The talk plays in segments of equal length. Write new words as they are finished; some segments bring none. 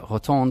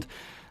Rotonde.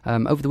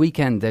 Over the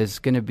weekend, there's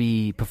going to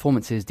be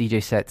performances,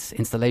 DJ sets,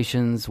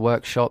 installations,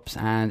 workshops,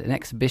 and an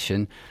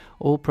exhibition,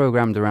 all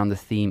programmed around the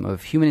theme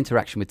of human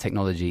interaction with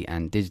technology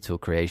and digital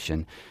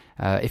creation.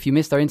 If you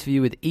missed our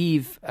interview with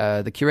Eve,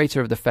 the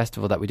curator of the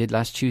festival that we did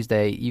last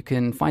Tuesday, you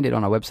can find it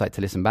on our website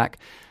to listen back.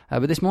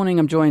 But this morning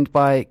I'm joined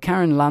by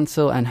Karen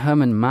Lansel and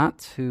Herman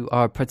Maat, who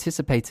are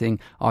participating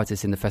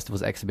artists in the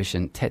festival's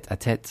exhibition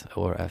Tête-à-Tête,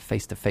 or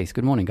Face-to-Face.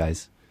 Good morning,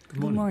 guys.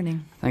 Good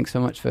morning. Thanks so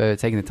much for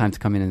taking the time to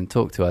come in and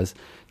talk to us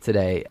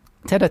today.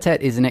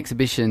 Tête-à-Tête is an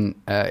exhibition,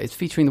 it's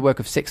featuring the work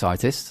of 6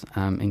 artists,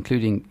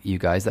 including you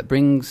guys, that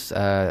brings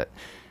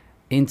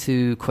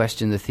into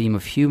question the theme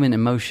of human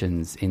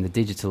emotions in the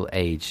digital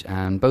age.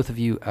 And both of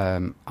you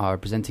are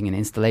presenting an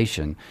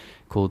installation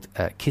called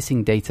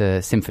Kissing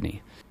Data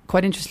Symphony.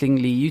 Quite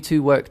interestingly, you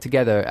two work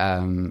together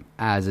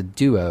as a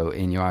duo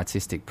in your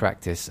artistic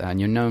practice,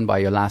 and you're known by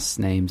your last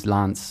names,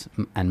 Lance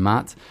and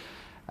Matt.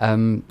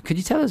 Could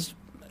you tell us,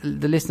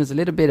 the listeners, a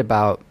little bit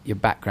about your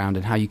background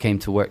and how you came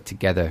to work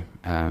together,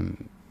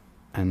 and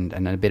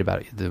a bit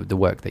about the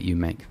work that you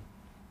make?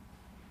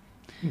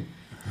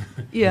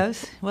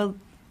 Yes, well,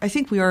 I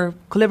think we are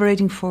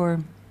collaborating for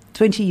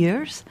 20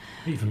 years.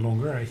 Even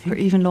longer, I think. Or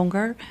even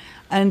longer.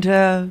 And,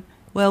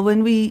 well,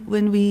 when we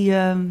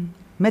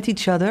met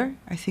each other,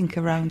 I think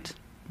around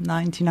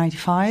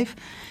 1995,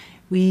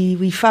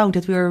 we found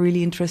that we were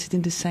really interested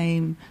in the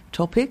same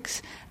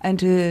topics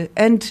and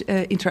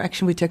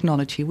interaction with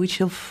technology,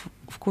 which of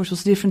course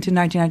was different in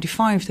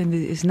 1995 than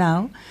it is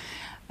now.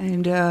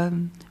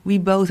 And we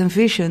both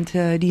envisioned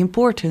the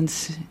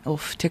importance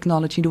of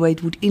technology, the way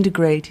it would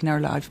integrate in our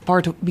life,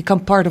 become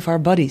part of our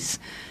bodies,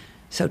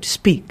 so to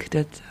speak.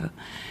 That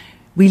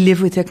we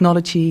live with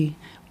technology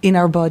in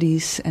our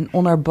bodies and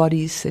on our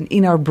bodies and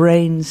in our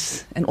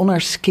brains and on our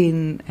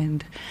skin,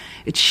 and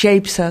it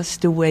shapes us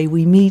the way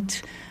we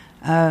meet.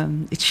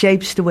 It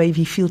shapes the way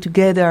we feel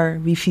together,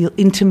 we feel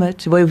intimate,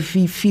 the way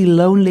we feel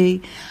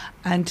lonely,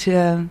 and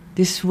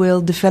this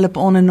will develop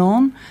on and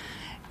on.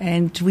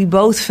 And we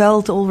both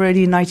felt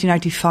already in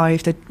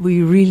 1995 that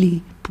we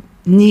really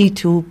need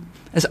to,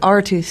 as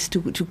artists,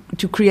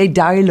 to create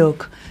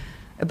dialogue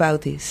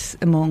about this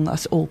among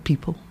us all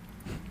people.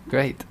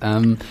 Great.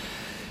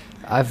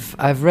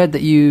 I've read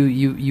that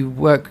you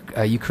work,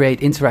 you create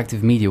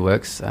interactive media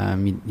works.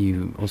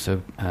 You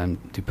also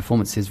do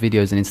performances,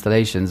 videos, and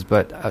installations.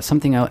 But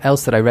something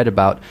else that I read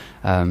about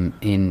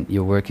in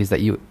your work is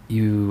that you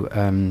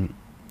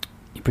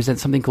present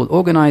something called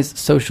organized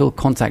social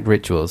contact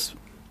rituals.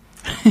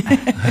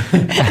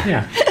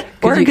 Yeah.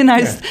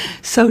 Organized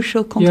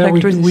social contact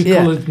rituals. We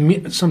call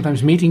it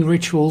sometimes meeting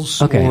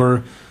rituals,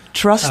 or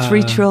trust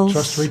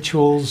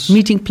rituals,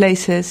 meeting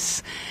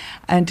places.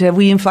 And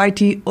we invite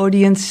the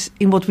audience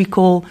in what we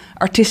call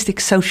artistic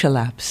social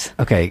labs.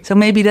 Okay. So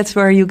maybe that's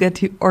where you get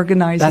to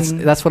organizing.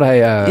 That's what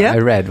I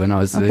read when I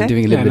was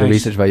doing a little bit of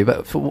research about you.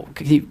 But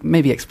can you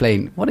maybe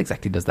explain, what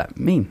exactly does that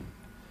mean?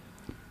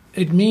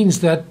 It means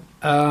that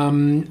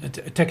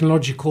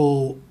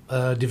technological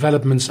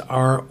developments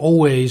are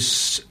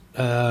always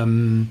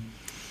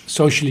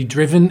socially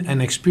driven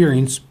and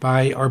experienced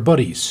by our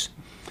bodies.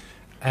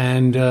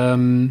 And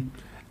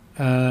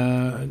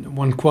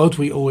one quote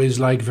we always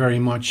like very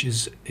much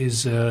is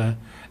to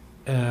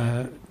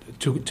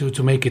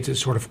make it a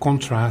sort of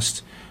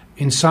contrast.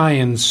 In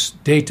science,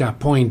 data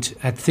point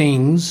at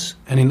things,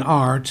 and in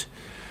art,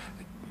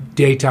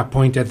 data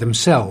point at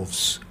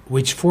themselves,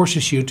 which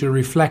forces you to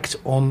reflect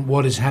on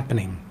what is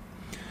happening.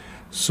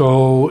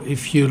 So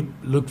if you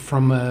look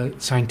from a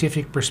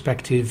scientific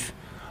perspective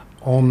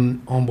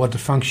on what the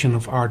function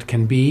of art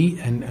can be,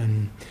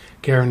 and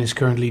Karen is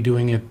currently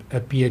doing a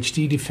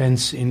PhD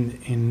defense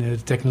in the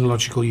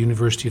Technological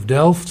University of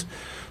Delft.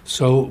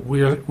 So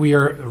we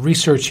are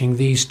researching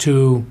these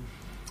two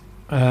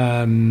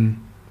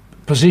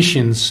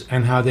positions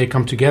and how they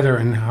come together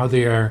and how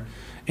they are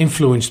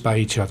influenced by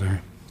each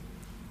other.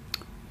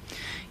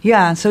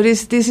 Yeah, so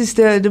this is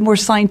the more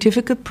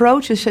scientific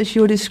approach, as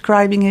you're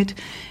describing it.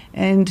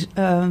 And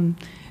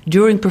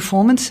during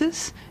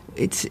performances,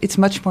 it's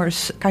much more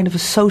kind of a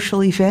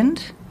social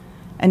event.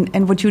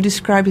 And what you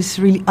describe is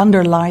really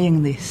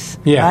underlying this,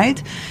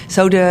 right?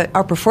 So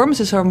our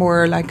performances are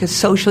more like a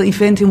social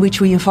event in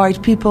which we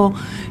invite people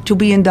to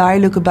be in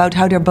dialogue about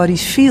how their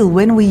bodies feel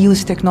when we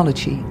use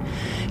technology.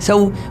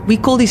 So we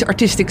call these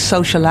artistic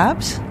social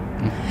labs.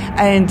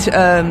 And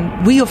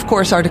we, of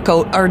course, are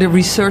the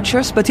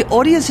researchers, but the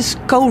audience is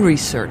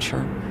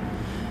co-researcher.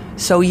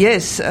 So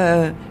yes,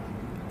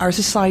 our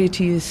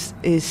society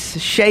is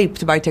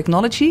shaped by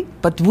technology,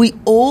 but we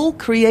all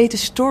create the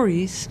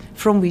stories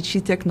from which the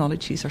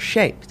technologies are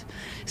shaped.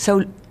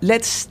 So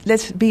let's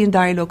be in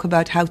dialogue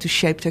about how to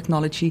shape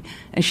technology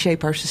and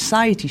shape our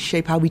society,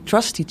 shape how we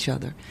trust each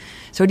other.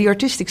 So the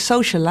artistic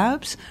social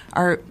labs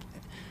are,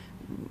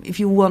 if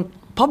you want,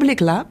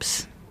 public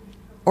labs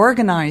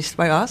organized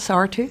by us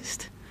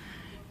artists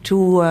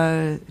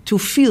to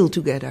feel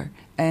together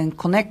and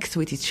connect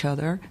with each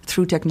other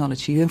through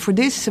technology. And for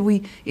this,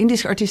 in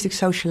these artistic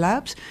social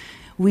labs,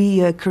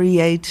 we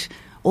create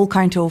all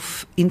kinds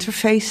of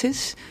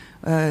interfaces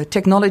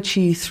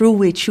technology through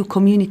which you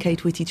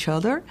communicate with each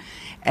other.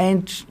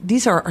 And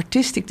these are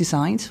artistic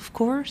designs, of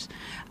course.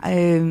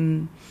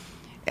 And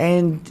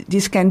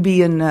this can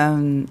be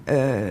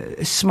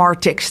a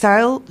smart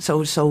textile,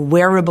 so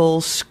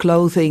wearables,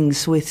 clothing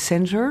with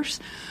sensors,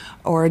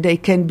 or they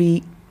can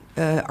be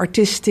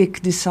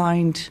artistic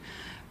designed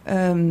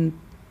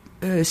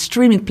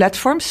streaming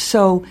platforms.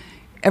 So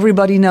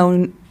everybody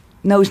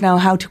knows now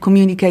how to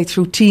communicate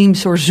through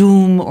Teams or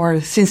Zoom,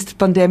 or since the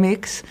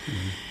pandemics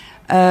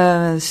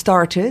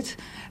started.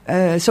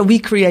 So we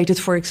created,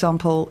 for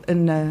example,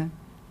 an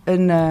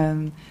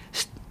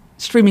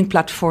streaming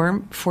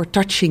platform for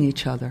touching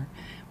each other,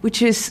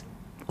 which is,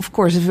 of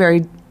course, a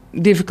very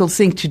difficult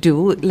thing to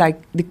do.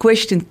 Like the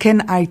question,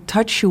 can I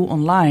touch you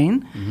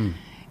online?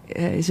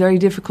 Is very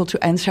difficult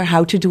to answer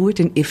how to do it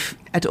and if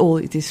at all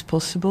it is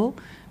possible.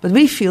 But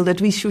we feel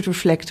that we should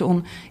reflect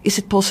on, is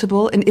it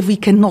possible? And if we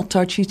cannot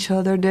touch each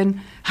other,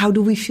 then how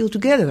do we feel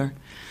together?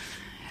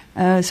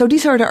 So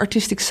these are the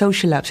artistic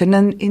social labs. And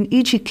then in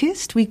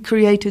EG-KISS, we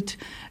created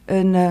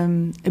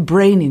a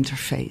brain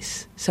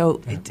interface.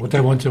 So what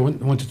I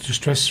wanted to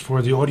stress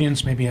for the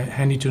audience, maybe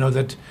handy to know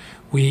that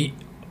we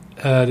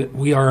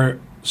are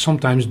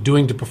sometimes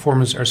doing the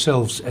performance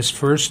ourselves as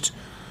first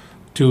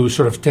to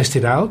sort of test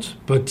it out,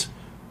 but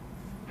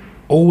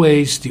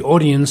always the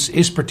audience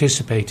is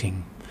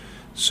participating.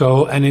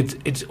 So, and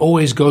it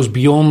always goes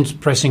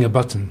beyond pressing a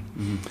button.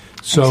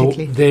 So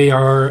exactly.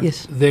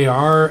 They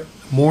are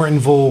more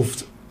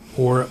involved,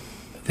 or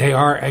they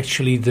are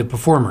actually the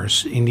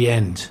performers in the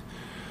end.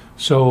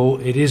 So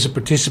it is a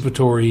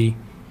participatory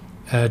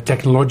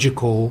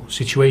technological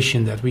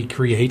situation that we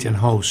create and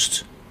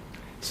host.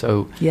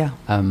 So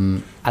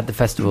at the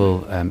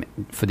festival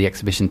for the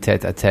exhibition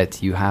Tête à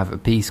Tête, you have a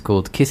piece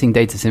called Kissing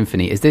Data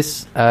Symphony. Is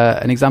this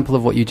an example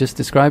of what you just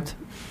described?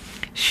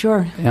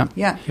 Sure.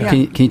 Yeah.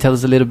 Can you tell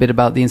us a little bit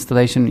about the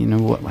installation? You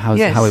know how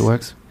it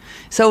works.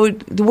 So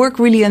the work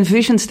really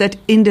envisions that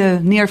in the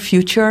near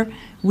future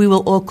we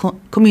will all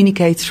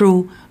communicate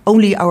through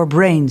only our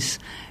brains,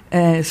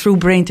 through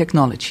brain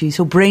technology.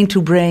 So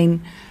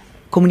brain-to-brain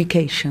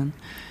communication.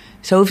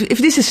 So if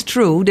this is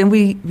true, then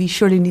we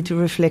surely need to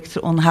reflect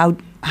on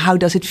how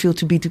does it feel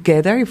to be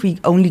together if we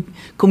only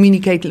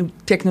communicate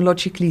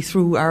technologically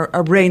through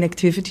our brain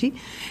activity,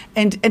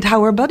 and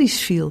how our bodies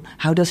feel.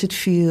 How does it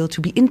feel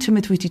to be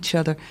intimate with each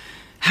other?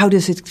 How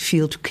does it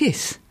feel to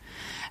kiss?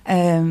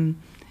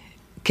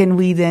 Can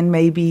we then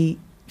maybe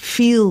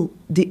feel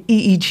the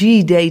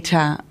EEG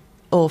data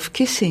of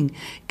kissing?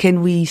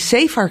 Can we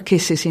save our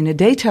kisses in a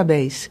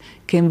database?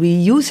 Can we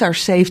use our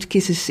saved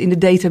kisses in the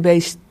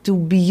database to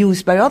be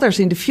used by others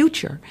in the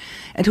future?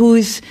 And who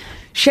is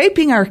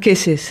shaping our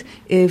kisses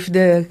if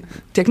the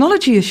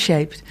technology is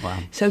shaped? Wow.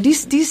 So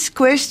these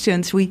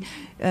questions, we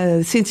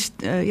since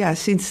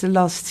the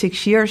last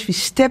 6 years, we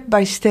step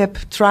by step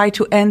try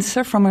to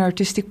answer from an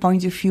artistic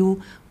point of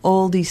view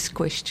all these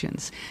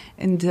questions.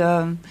 And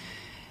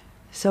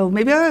so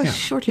maybe I'll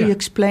shortly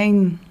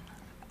explain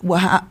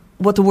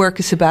what the work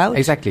is about.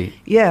 Exactly.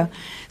 Yeah.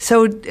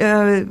 So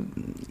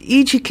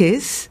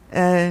EG-KISS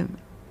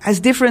has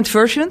different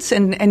versions,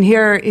 and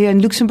here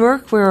in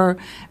Luxembourg we're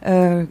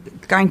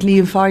kindly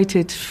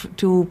invited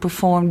to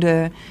perform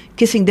the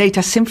Kissing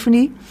Data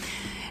Symphony,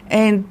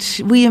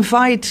 and we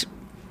invite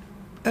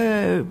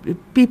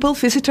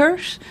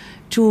visitors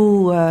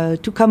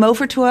to come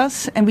over to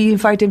us, and we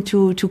invite them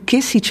to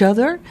kiss each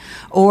other,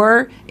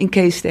 or in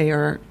case they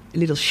are a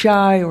little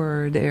shy,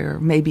 or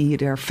maybe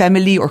their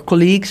family or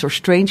colleagues or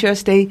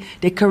strangers, they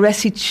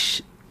caress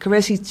each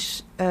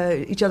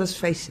other's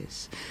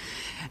faces,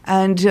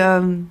 and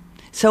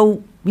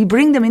so we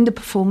bring them in the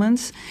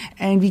performance,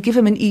 and we give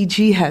them an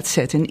EEG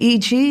headset. An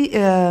EEG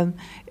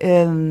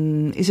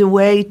is a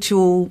way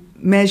to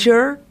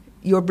measure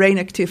your brain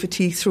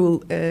activity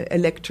through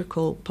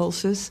electrical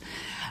pulses,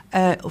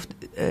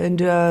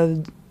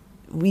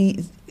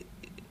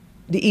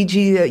 the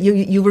EEG,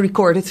 you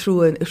record it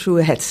through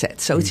a headset.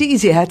 So it's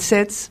easy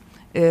headsets.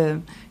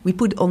 We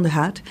put on the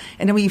hat,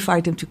 and then we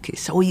invite them to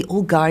kiss. So we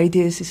all guide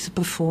this. It's a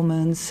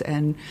performance,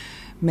 and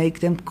make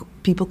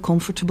people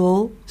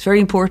comfortable. It's very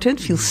important.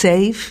 Feel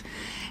safe,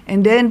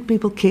 and then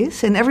people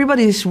kiss, and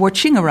everybody is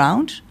watching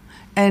around.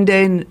 And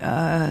then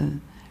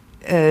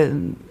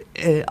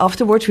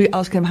afterwards, we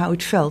ask them how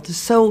it felt.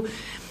 So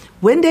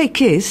when they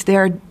kiss,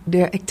 their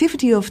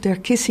activity of their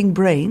kissing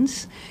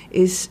brains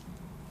is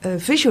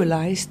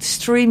visualized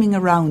streaming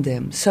around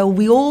them. So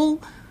we all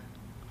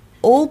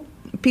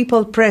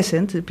people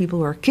present, the people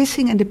who are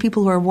kissing and the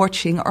people who are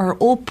watching, are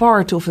all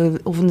part of a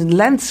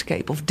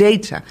landscape of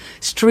data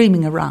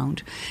streaming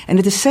around. And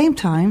at the same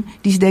time,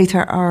 these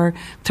data are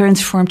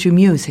transformed to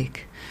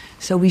music.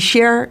 So we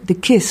share the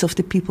kiss of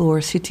the people who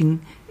are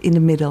sitting in the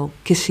middle,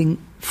 kissing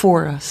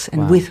for us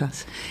and with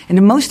us. And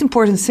the most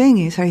important thing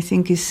is, I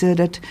think, is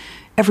that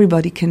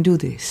everybody can do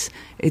this.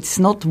 It's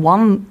not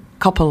one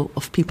couple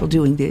of people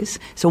doing this.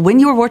 So when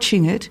you're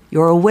watching it,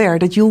 you're aware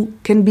that you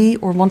can be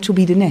or want to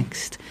be the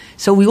next.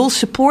 So we all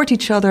support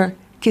each other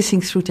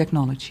kissing through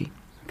technology.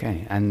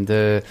 Okay, and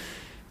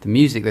the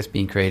music that's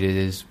being created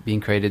is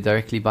being created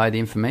directly by the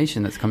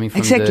information that's coming from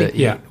Exactly. the...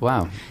 Yeah.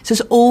 Wow. So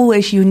it's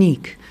always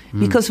unique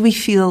because we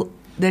feel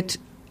that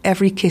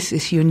every kiss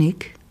is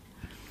unique.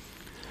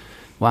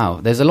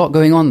 Wow, there's a lot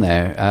going on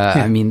there.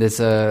 Yeah. I mean, there's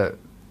a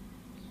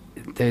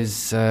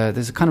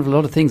kind of a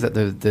lot of things that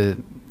the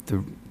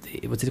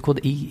what's it called?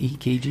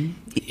 EKG?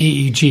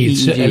 EEG,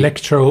 it's EEG.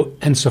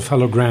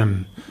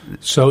 electroencephalogram.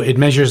 So it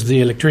measures the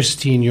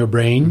electricity in your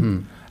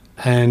brain,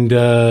 and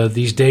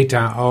these data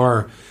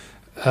are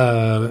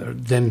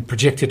then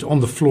projected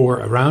on the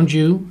floor around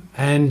you,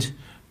 and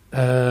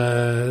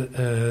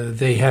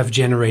they have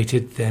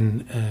generated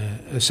then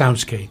a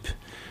soundscape.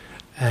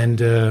 And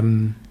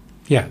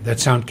that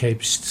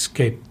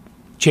soundscape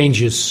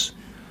changes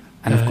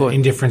And of course,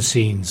 in different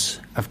scenes.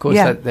 Of course,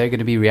 Yeah. that they're going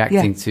to be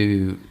reacting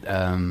to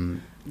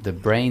the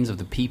brains of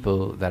the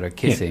people that are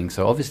kissing.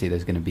 So obviously,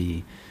 there's going to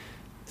be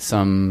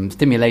some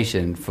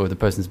stimulation for the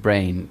person's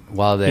brain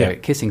while they're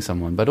kissing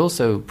someone, but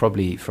also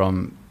probably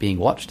from being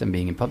watched and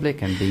being in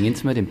public and being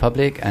intimate in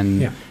public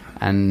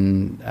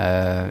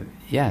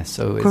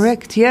So it's,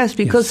 Correct, yes,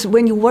 because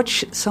when you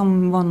watch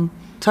someone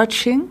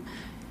touching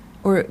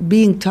or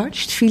being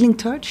touched, feeling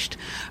touched,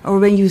 or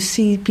when you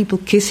see people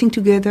kissing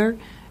together,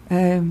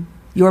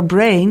 your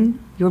brain,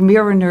 your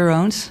mirror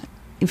neurons,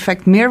 in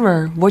fact,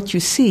 mirror what you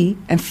see,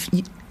 and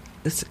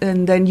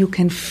then you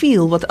can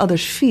feel what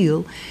others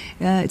feel.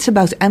 It's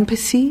about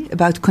empathy,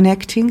 about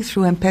connecting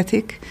through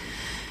empathic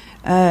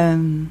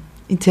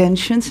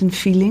intentions and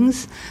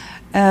feelings.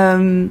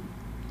 And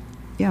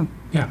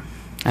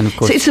of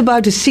course, So it's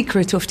about the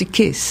secret of the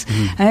kiss,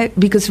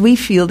 because we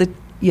feel that,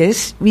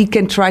 yes, we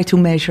can try to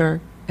measure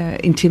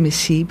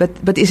intimacy,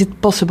 but is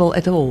it possible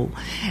at all?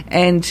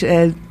 And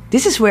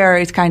this is where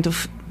it kind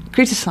of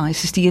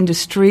criticizes the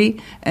industry,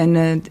 and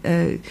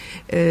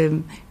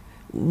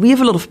we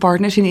have a lot of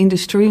partners in the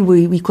industry, and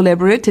we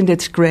collaborate, and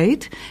that's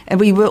great. And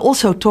we will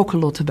also talk a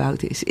lot about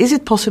this. Is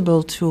it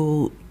possible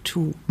to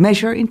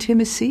measure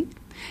intimacy?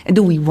 And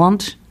do we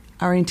want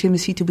our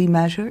intimacy to be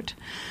measured?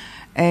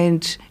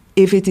 And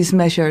if it is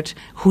measured,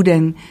 who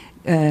then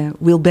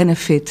will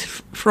benefit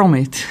from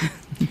it?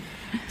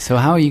 so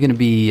how are you going to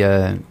be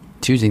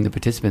choosing the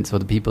participants or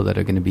the people that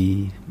are going to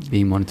be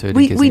being monitored?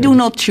 We do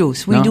not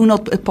choose. We No? do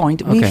not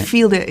appoint. We Okay.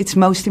 feel that it's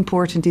most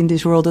important in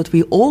this world that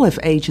we all have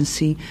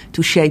agency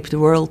to shape the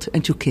world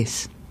and to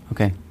kiss.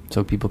 Okay,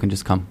 so people can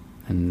just come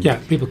and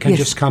People can Yes.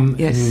 just come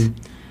Yes.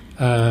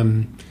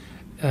 and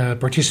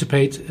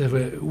participate.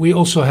 We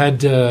also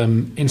had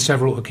in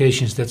several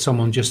occasions that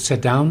someone just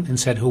sat down and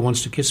said, "Who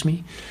wants to kiss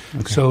me?"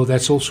 Okay. So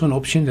that's also an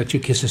option, that you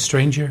kiss a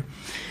stranger.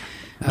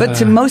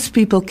 But most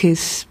people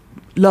kiss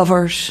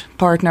lovers,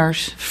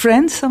 partners,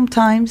 friends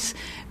sometimes,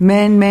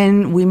 men,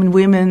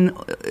 women.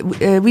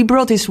 We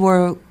brought this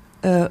war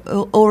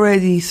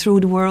already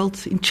through the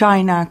world, in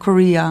China,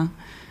 Korea,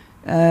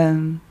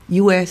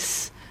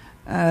 US,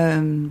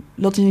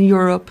 lot in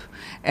Europe.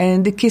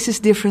 And the kiss is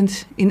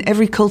different in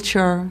every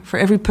culture, for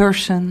every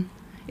person,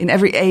 in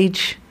every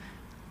age,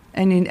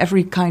 and in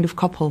every kind of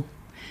couple.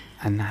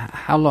 And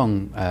how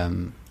long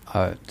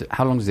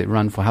does it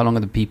run for? How long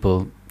are the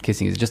people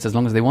kissing? Is it just as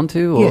long as they want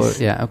to? Or Yes.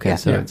 Yeah. Okay. Yeah.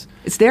 So Yeah.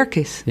 It's their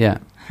kiss. All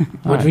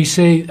But right. we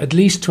say at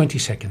least 20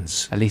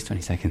 seconds. At least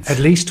 20 seconds. At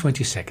least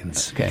 20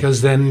 seconds. Okay.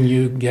 Because then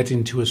you get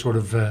into a sort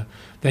of...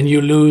 then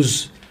you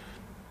lose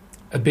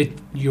a bit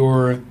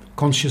your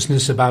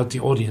consciousness about the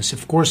audience.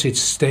 Of course, it's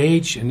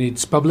stage and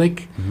it's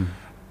public,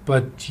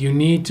 but you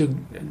need to...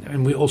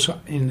 And we also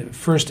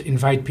first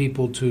invite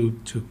people to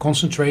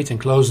concentrate and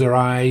close their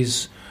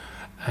eyes.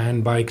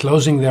 And by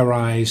closing their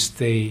eyes,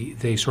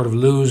 they sort of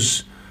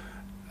lose...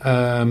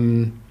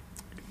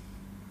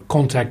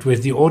 contact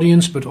with the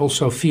audience, but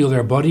also feel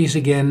their bodies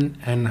again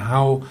and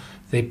how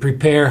they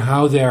prepare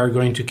how they are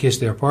going to kiss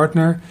their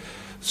partner.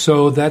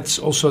 So that's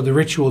also the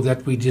ritual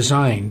that we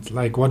designed.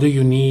 Like, what do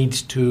you need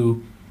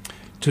to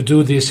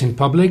do this in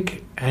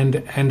public,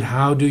 and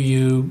how do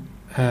you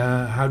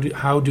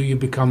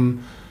become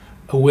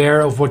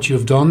aware of what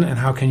you've done, and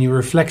how can you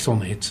reflect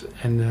on it?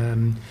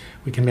 And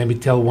we can maybe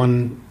tell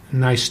one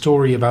nice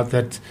story about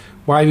that.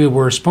 Why we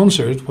were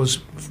sponsored was,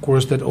 of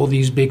course, that all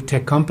these big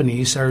tech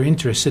companies are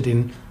interested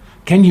in,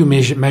 can you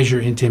measure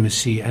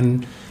intimacy?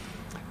 And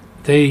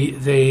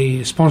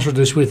they sponsored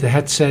us with the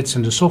headsets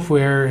and the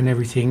software and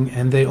everything.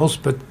 And they also,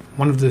 but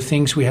one of the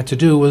things we had to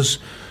do was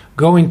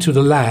go into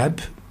the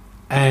lab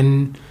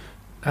and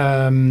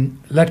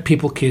let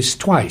people kiss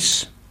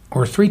twice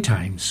or 3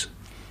 times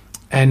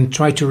and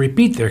try to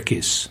repeat their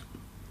kiss.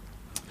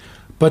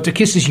 But the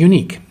kiss is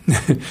unique,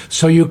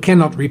 so you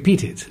cannot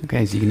repeat it.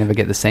 Okay, so you can never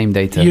get the same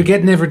data. You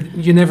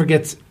never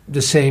get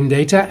the same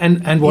data.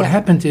 And what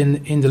happened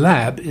in the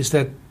lab is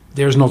that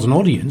there's not an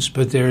audience,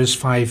 but there's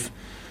 5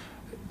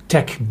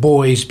 tech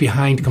boys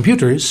behind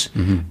computers,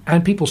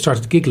 and people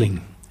started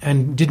giggling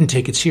and didn't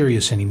take it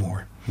serious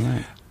anymore.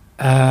 Right.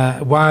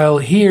 While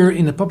here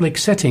in a public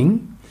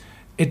setting,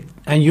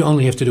 and you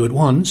only have to do it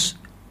once,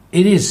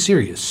 it is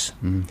serious.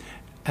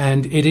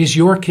 And it is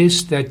your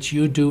kiss that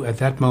you do at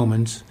that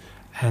moment,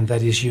 and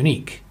that is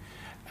unique,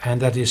 and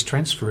that is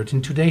transferred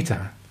into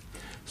data.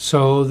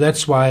 So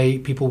that's why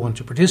people want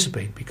to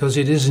participate, because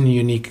it is a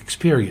unique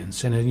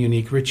experience and a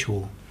unique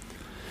ritual.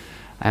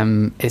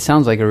 It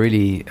sounds like a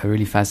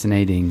really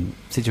fascinating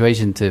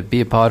situation to be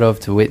a part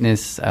of, to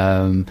witness,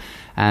 and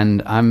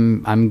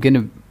I'm going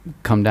to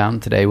come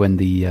down today when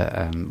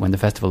the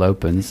festival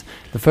opens.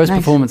 The first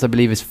performance, I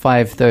believe, is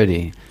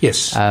 5:30.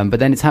 Yes, but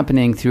then it's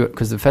happening through,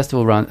 because the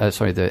festival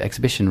the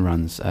exhibition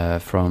runs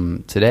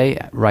from today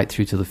right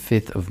through to the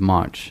 5th of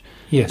March.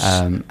 Yes,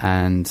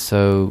 and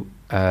so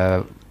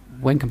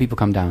when can people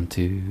come down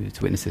to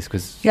witness this?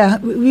 Because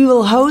we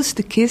will host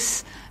the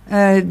KISS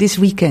this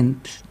weekend,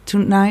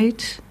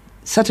 tonight,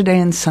 Saturday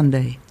and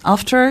Sunday.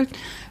 After,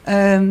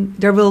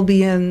 there will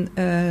be an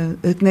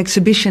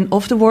exhibition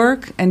of the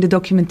work and the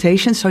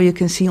documentation, so you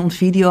can see on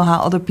video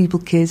how other people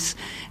kiss,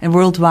 and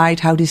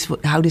worldwide how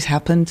this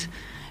happened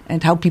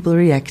and how people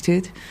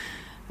reacted.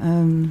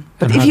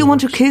 But if you want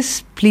to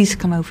kiss, please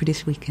come over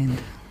this weekend.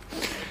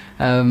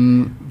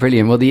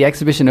 Brilliant. Well, the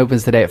exhibition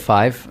opens today at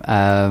 5,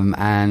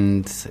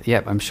 and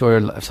I'm sure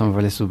some of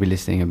our listeners will be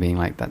listening and being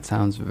like, that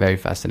sounds very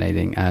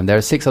fascinating. There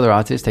are 6 other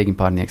artists taking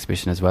part in the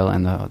exhibition as well,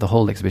 and the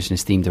whole exhibition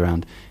is themed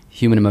around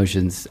human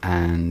emotions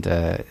and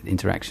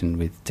interaction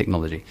with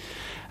technology.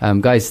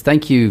 Guys,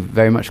 thank you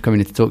very much for coming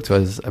in to talk to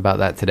us about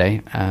that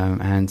today,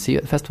 and see you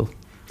at the festival.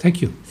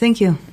 Thank you. Thank you.